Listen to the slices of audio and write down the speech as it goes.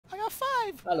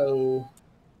5! Hello.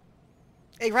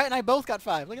 Hey, Wright and I both got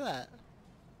 5. Look at that.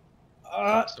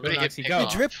 Somebody hit pick Hey,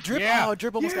 off. Drip. Yeah. Oh,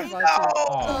 Drip almost got 5 too.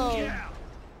 Oh, yeah.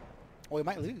 Oh, we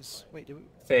might lose. Wait, did we?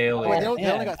 Fail. Oh, wait, they only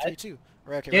man. got 3 too.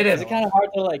 Right, okay, Get right, it. Is it kind of hard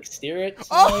to like steer it?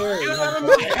 Oh! you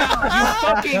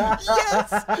fucking.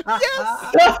 Yes!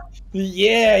 Yes!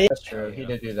 Yeah. That's true. He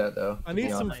did do that though. I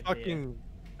need some fucking.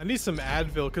 I need some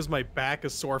Advil because my back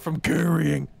is sore from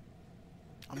carrying.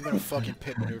 I'm gonna fucking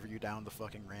pit maneuver you down the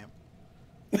fucking ramp.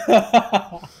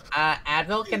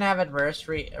 Advil can have adverse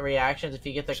reactions if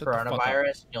you get the Shut the fuck up.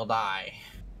 coronavirus. You'll die.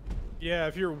 Yeah,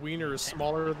 if your wiener is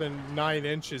smaller than 9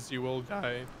 inches, you will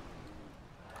die.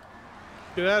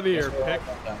 Get out of here, Pick.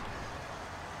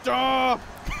 Stop!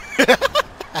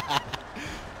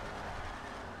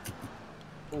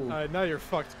 Now you're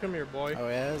fucked. Come here, boy. Oh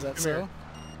yeah, is that Come so? here.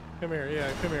 Come here, yeah,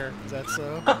 come here. Is that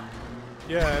so?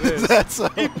 Yeah, it is. Is that so?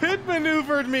 He pit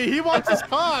maneuvered me. He wants his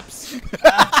cops. He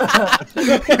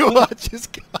watches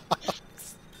cops.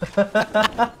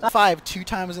 5 2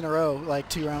 times in a row, like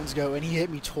 2 rounds ago, and he hit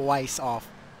me twice off.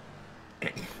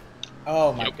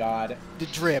 Oh my god. The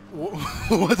Drip.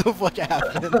 What the fuck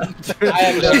happened? I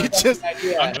have no just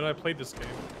idea. When I played this game.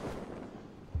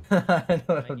 I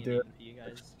know what I'm doing. You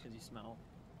guys, because you smell.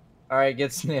 All right,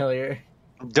 get Snail here.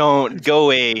 Don't go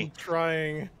away. I'm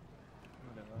trying.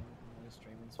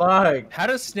 Fuck. How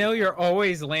does Snailure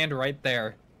always land right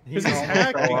there? Because he's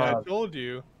hacking, I told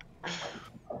you.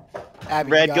 Abby,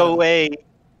 you Red, got go him. away.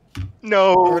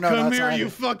 No. Or no, Come that's here, not you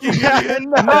it. fucking idiot.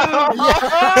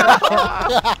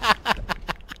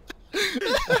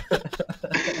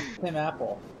 Tim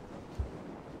Apple.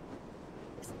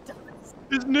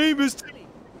 His name is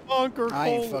Bonker I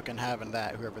ain't Cole. fucking having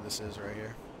that, whoever this is right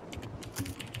here.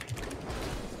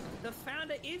 The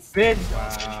founder is. Bitch.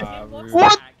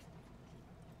 What?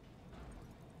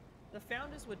 The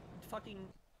founders would fucking.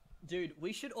 Dude,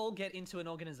 we should all get into an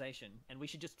organization and we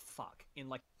should just fuck in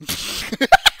like.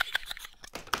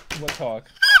 What talk?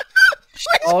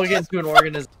 All get into an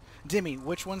organism. Dimmy,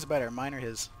 which one's better, mine or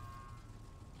his?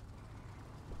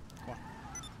 Come on.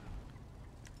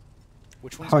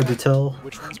 Which one's Hard better? to tell.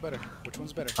 Which one's better? Which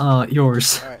one's better?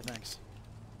 Yours. Alright, thanks.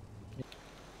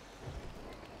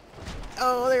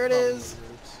 Oh, there it is!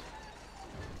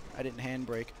 I didn't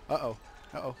handbrake. Uh-oh.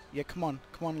 Uh-oh. Yeah, come on.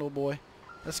 Come on, little boy.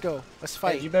 Let's go. Let's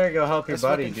fight. Hey, you better go help your Let's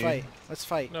buddy, fucking dude. fight. Let's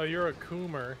fight. No, you're a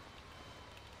Coomer.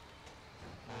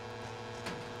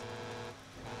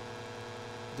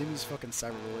 Dimmy's fucking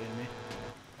cyberbullying me.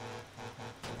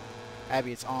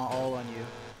 Abby, it's all on you.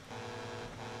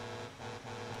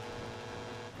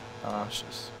 It's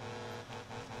just...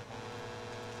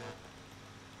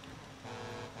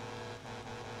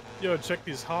 Yo, check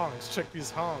these honks. Check these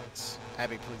honks.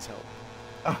 Abby, please help.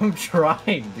 I'm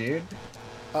trying, dude.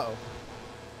 Uh-oh.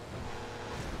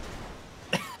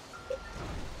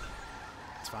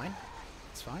 It's fine.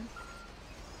 It's fine.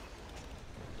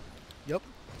 Yup.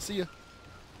 See ya.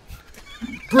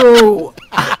 Bro!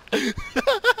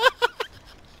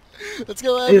 Let's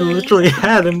go, I Abby. literally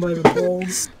had him by the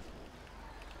balls.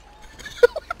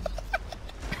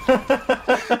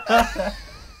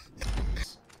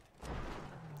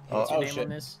 Oh Name shit. on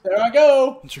this? There I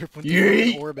go. Drip went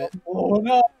through orbit. Oh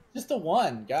no. Just the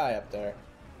one guy up there.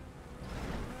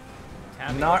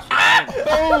 Tabby, Not.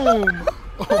 Boom!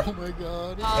 Oh my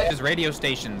god. There's radio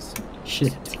stations.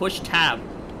 Shit. Push tab.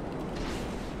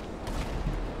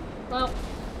 Well,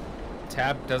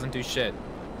 Tab doesn't do shit.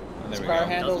 Oh, there we Car go.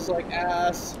 handles like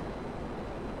ass.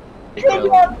 There you Oh go.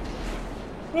 god.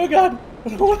 Oh god.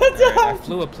 What the Alright, I hell?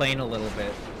 flew a plane a little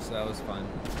bit, so that was fun.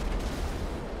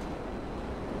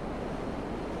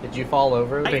 Did you fall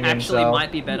over? Bike Being actually himself?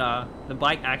 might be better. The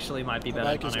bike actually might be The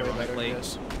better, bike is way better, unironically.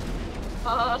 yes.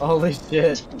 Holy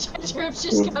shit. Drip's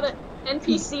just got an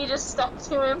NPC just stuck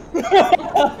to him.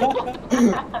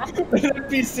 The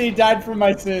NPC died for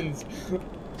my sins.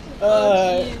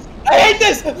 Oh, jeez. I hate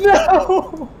this!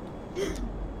 No!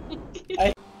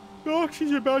 Oh,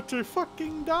 she's about to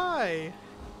fucking die.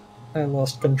 I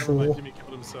lost Never control. mind, Jimmy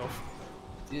killed himself.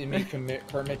 Jimmy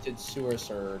permitted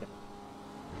suicide.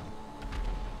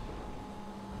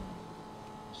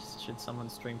 Should someone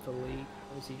stream for League?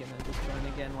 Or is he gonna just join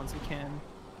again once he can?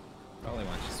 Probably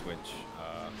want to switch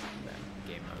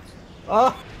game modes.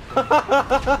 Oh!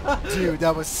 Dude,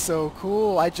 that was so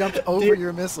cool. I jumped over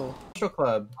your missile. Social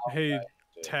club. Hey,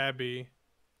 Tabby.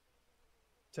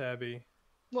 Tabby.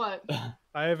 What?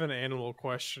 I have an animal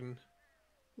question.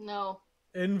 No.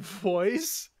 In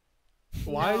voice?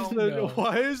 Why is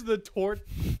the tort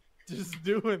just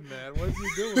doing that? What's he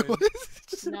doing?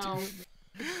 No.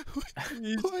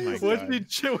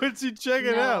 What's he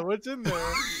checking No. out? What's in there?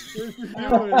 What's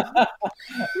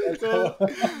he doing?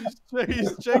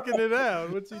 He's checking it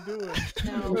out. What's he doing?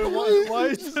 No. Why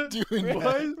is the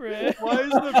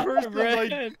person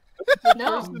like?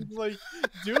 No. Person's like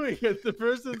doing it. The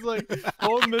person's like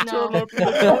holding the turtle up.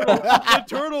 The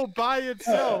turtle by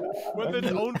itself, with its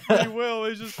own free will,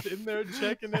 is just in there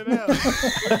checking it out.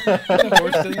 The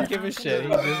horse doesn't give a shit.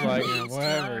 He's just like,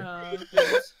 whatever.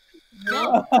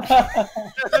 No.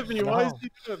 Abby, why is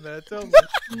he doing that? Tell me.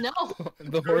 No.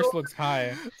 The horse looks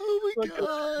high. Oh my Like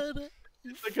god.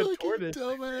 It's like a tortoise.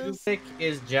 Dumbass. Stick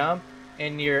is jump,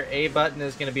 and your A button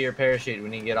is gonna be your parachute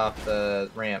when you get off the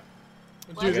ramp.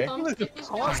 Dude, Left thumbstick is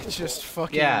jump. Just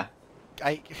fucking. Yeah.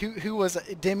 Who was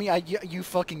Demi? You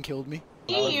fucking killed me.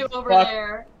 See you over Fuck.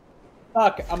 there.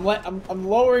 Fuck, I'm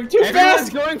lowering too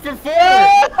Everyone's fast! going for 4!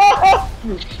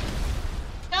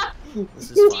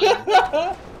 This is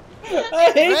fine.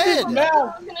 I hate this Red. map!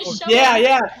 I'm gonna show Yeah, him.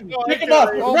 yeah! No, Pick I him up!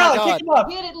 can't. Oh my Rally, God. kick him up!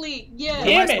 Get it, Lee. Yeah. What am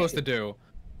I Damn it. supposed to do?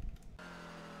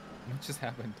 What just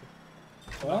happened?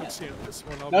 What? Let's see if this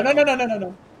one No, no, no, no, no, no,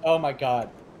 no. Oh my god.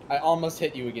 I almost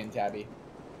hit you again, Tabby.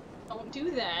 Don't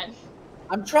do that.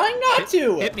 I'm trying not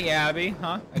to! Hit me, Abby.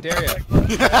 Huh? I dare you. Oh,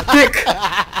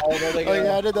 there they Oh go.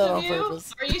 yeah, I did that on You?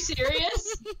 purpose. Are you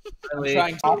serious? I'm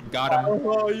trying to. Got him.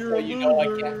 Oh, you're So a you know I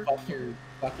loser. can't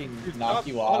fucking Dude, knock stop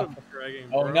you off. bottom dragging,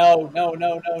 Oh bro. no, no,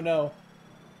 no, no, no.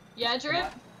 Yeah, Drip?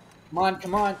 Come on,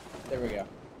 come on. There we go.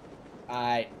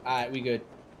 Alright, we good.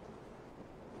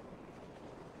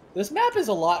 This map is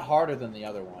a lot harder than the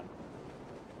other one.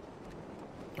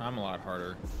 I'm a lot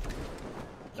harder.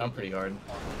 I'm pretty hard.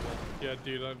 Yeah,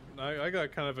 dude, I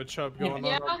got kind of a chub going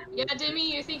Yeah? on. Yeah,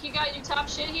 Demi, you think you got your top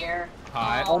shit here?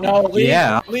 Hot. Oh no, leave!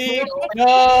 Yeah. Leave!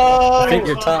 No! Think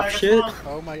your top shit.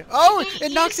 Oh my. Oh, Thank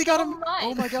and you Noxie got so him. much.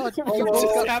 Oh my god. Oh, You no. just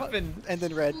What got happened? and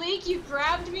then red. League, you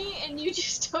grabbed me and you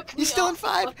just took me He's still in off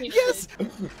 5. fucking Yes. thing.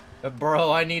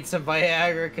 Bro, I need some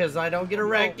Viagra because I don't get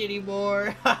erect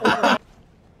anymore.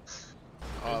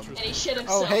 And he shit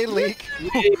himself. Oh hey, Leak.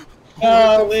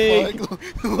 No, What the League!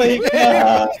 fuck? League!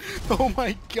 No. Oh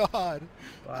my god.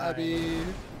 Abby.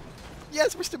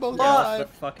 Yes, we're still both Yeah, alive.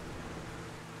 fuck.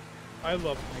 I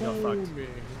love got fucked. booming.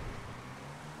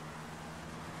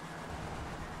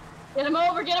 Get him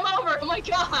over, get him over! Oh my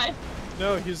god!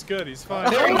 No, he's good. He's fine.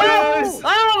 There he goes!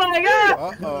 Oh my god!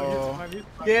 Uh No, oh. he's fine. He's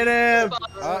fine. Get him!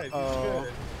 Alright, he's Uh-oh.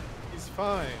 good. He's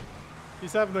fine.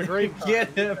 He's having a great time.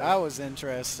 Get him! That was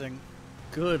interesting.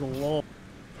 Good lord.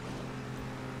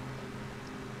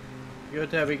 Go,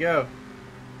 Tabby, go.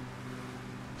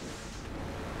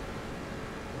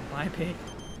 My pick.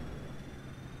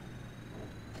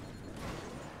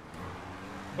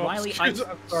 Oh, Riley, I excuse-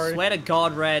 I'm sorry. swear to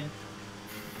God, Red.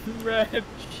 Red.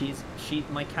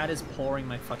 My cat is pawing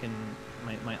my fucking,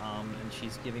 my arm, and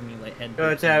she's giving me like head. Go,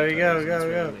 pokes Tabby, and go, toes, and go, it's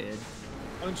really go. Weird.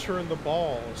 Punch her in the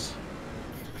balls.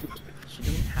 She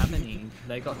doesn't have any.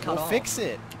 They got cut We'll off. fix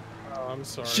it. Oh, I'm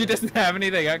sorry. She doesn't have any.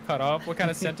 They got cut off. What kind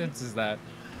of sentence is that?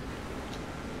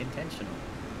 Intentional.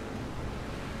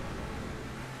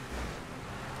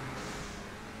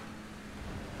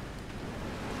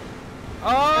 Here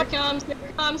Oh, he comes, here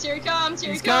he comes, here he comes,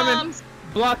 here He's he coming. comes!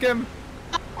 block him.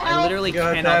 I Help. literally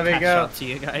Go, cannot Tabby, catch go. up to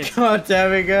you guys. Come on,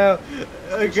 Tabby, go!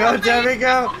 Go, Tabby,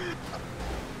 go!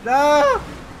 No!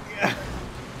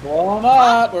 Blow him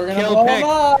up! We're gonna Kill blow Pick. him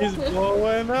up! He's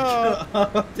blowing up.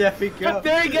 Oh, Tabby, go!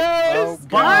 There he goes. Oh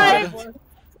Bye. god.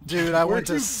 Dude, I went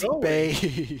to Where'd you going?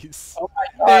 space. Oh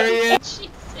my There god! he is.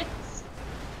 Jesus!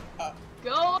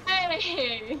 Go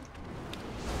away!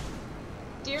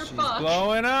 Dear She's fuck.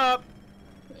 Blowing up.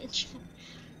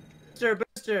 Booster,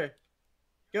 booster!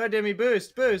 Go, Demi,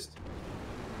 boost, boost!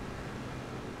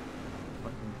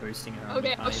 Fucking boosting around. Okay,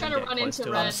 you I can't was trying even to get run close into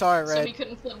to Red, it. I'm sorry, so Red. he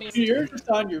couldn't flip me. You're just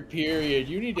on your period.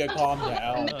 You need to calm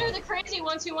down. And they're the crazy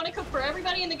ones who want to cook for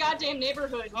everybody in the goddamn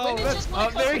neighborhood. Oh, Women that's- just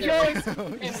want to oh, cook there for he their goes.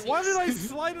 families. Why did I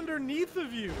slide underneath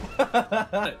of you?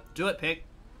 Do it, Pick.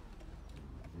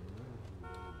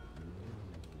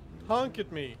 Honk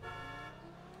at me.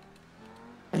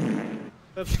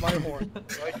 That's my horn.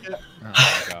 Like it? Oh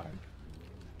my god.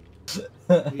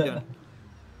 What are you doing?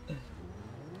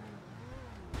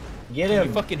 Get We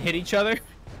him! fucking hit each other.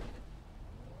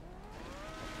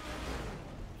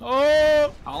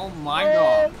 Oh. Oh my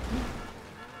god.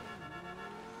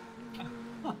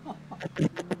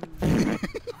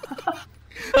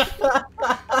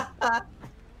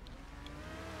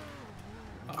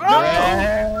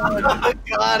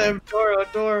 Got him! Toro,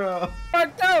 Toro!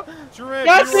 Drip,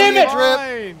 God you damn were it!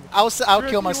 fine. I'll Drip,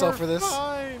 kill you myself were for this.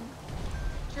 Fine.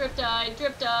 Drip died,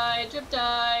 drip died, drip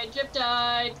died, drip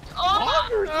died.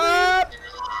 Oh! Ah!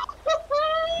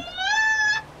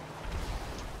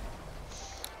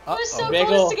 I was so Big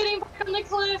close ol'- to getting back on the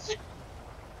cliff.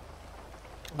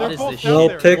 What is both this down Well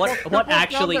there. picked. What They're both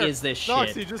actually down there. is this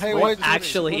Noxy, shit? just Hey, wait. what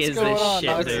actually what's is going this on, shit,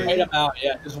 Noxy? dude? Wait him out,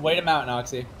 yeah. Just wait him out,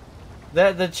 Noxy.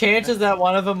 The chances that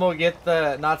one of them will get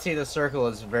the not see the circle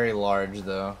is very large,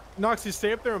 though. Noxy,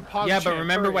 stay up there and pog Yeah, but champ.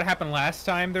 remember Hurry. what happened last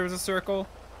time there was a circle?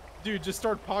 Dude, just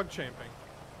start pog champing.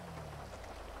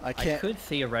 I I can't. could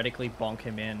theoretically bonk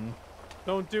him in.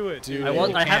 Don't do it. Dude. I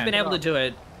have been can. able to do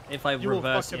it if I You will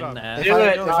reverse fuck it in up. there. If Do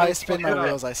it, I Noxy, spin fuck my it up.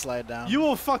 wheels, I slide down. You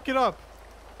will fuck it up.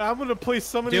 I'm gonna play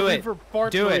some of Do these it. for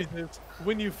fart Do it. noises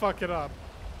when you fuck it up.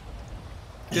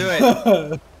 Do it. You're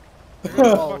gonna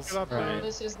fuck Balls. it up, Oh, dude.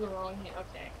 this is the wrong hand.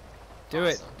 Okay. Do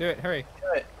it. Awesome. Do it. Hurry.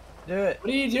 Do it. What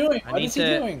are you doing? I What need is he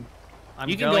to- doing? I'm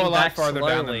You can going go a lot back farther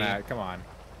slowly. down than that. Come on.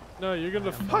 No, you're gonna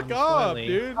I'm fuck going up, slowly.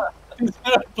 dude. He's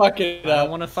gonna fuck it I don't up.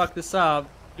 want to fuck this up.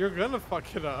 You're gonna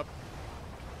fuck it up.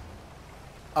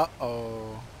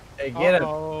 Uh-oh. Hey, get him.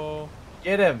 Uh-oh.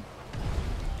 Get him.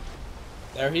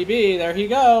 There he be. There he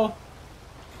go.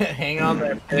 Hang on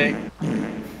there, pig.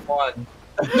 One.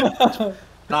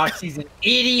 Noxy's an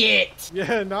idiot.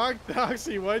 Yeah,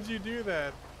 Noxy, why'd you do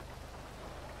that?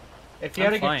 If you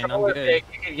I'm had a fine, I'm controller good. pick,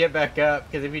 you could get back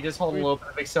up. Because if you just hold a little bit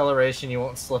of acceleration, you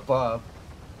won't slip up.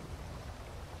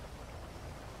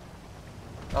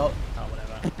 Oh, Oh,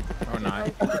 whatever. Or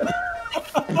not.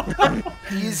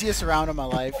 Easiest round of my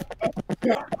life.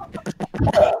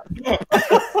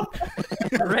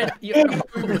 Red, you...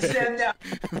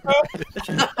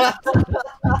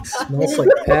 Smells like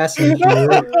passenger.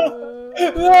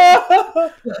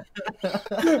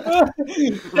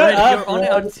 Red, you're on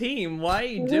our team. Why are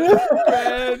you doing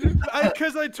that?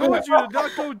 Because I told you to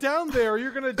not go down there or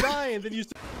you're gonna die, and then you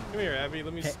said, come here, Abby,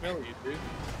 let me smell you, dude.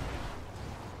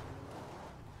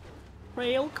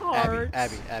 Rail Abby, cards.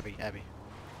 Abby.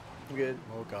 I'm good.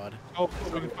 Oh god. Oh,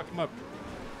 we can fuck him up.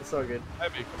 It's all good.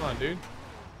 Abby, come on, dude.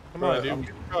 Come Bro, on, dude. I'm- Get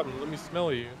your problem. Let me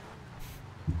smell you.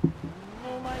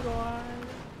 Oh my god.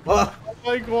 Oh, Oh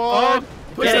my god!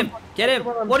 Get him! Get him!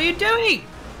 What are you doing?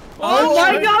 Oh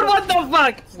my god, what the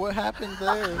fuck? What happened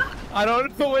there? I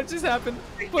don't know what just happened.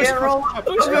 Push, can't roll push, up.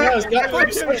 push, Push him,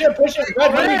 push. push him, push him.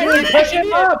 Red, what are you doing? Push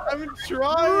him up. I'm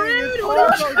trying! It's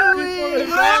hard to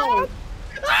keep on down.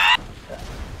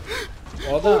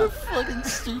 Well done. Fucking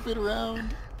stupid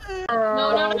round.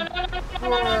 No.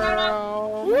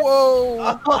 Whoa!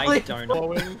 I don't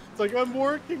know. It's like, I'm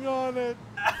working on it.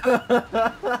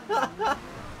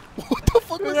 What the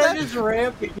fuck was that? just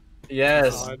ramping.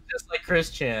 Yes, God. just like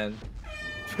Christian.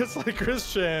 Just like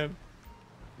Christian.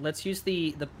 Let's use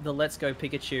the Let's Go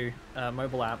Pikachu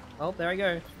mobile app. Oh, there I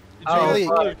go. Oh, Really?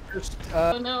 fuck.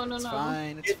 No. It's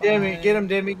fine. It's Get fine. Demi, get him,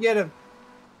 Demi, get him.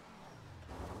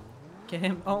 Get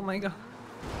him. Oh my god.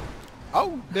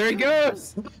 Oh! There he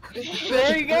goes.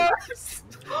 There he goes.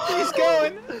 He's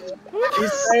going. He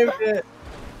saved it.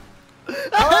 And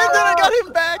then I got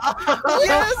him back!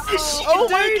 Yes! Oh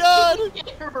my god!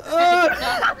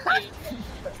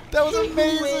 That was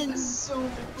amazing!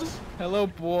 Hello,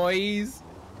 boys.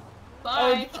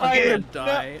 Bye. I'm gonna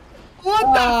die.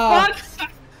 What the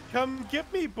fuck? Come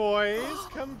get me, boys.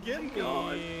 Come get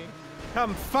me.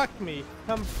 Come fuck me.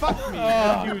 Come fuck me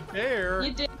if you dare.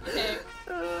 You did pick.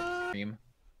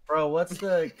 Bro, what's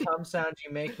the cum sound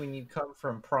you make when you come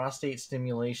from prostate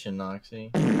stimulation,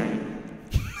 Noxy?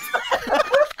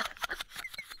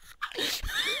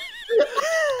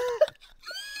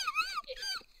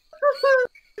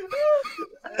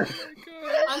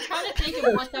 I'm trying to think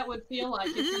of what that would feel like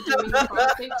if you're doing the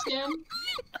prostate stim.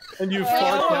 And you Like,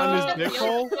 fart how down would his that dick feel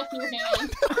hole. with your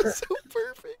hand? That was so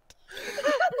perfect.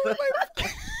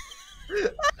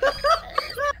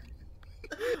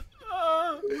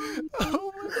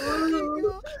 Oh my god.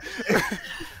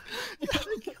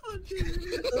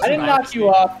 I didn't knock you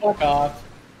off. Fuck off.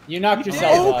 You knocked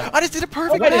yourself Oh! off. I just did a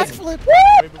perfect Oh, that is- backflip!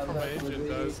 Way before my engine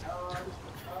does.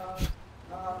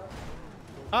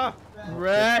 Ah!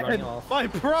 Red. Running off. My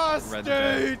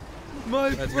prostate! My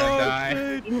Red's gonna die.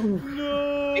 prostate!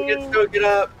 No! He can still get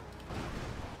up.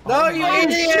 No, you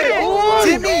idiot!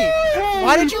 Timmy!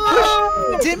 Why did you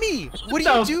push? Timmy! What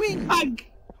are you doing?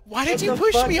 Why did you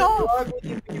push me off?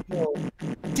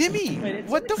 Timmy! Wait,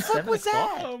 What the it's fuck 7 was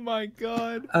o'clock? that? Oh my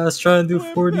god. I was trying to do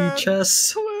Clip 4D that.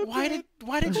 chess. Why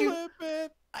did you? Clip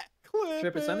it! Clip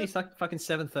Trip, it's only it! fucking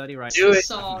 7:30 right Do now. it.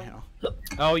 Song.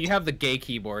 Oh, you have the gay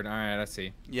keyboard. All right, let's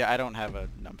see. Yeah, I don't have a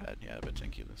numpad. Yeah, but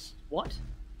thank you. This. What?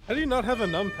 How do you not have a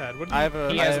numpad? What do you I have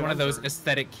a. He I has have- one of those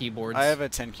aesthetic keyboards. I have a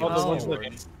 10 Oh,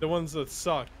 keyboard. the ones that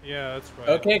suck. Yeah, that's right.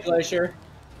 Okay, Glacier.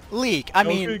 Leak. I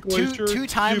Okay, mean, Glacier. two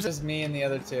times. This is me and the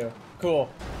other two. Cool.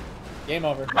 Game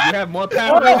over. You have more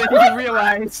power than you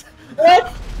realize. What?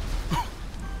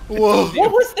 Whoa!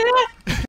 What was that?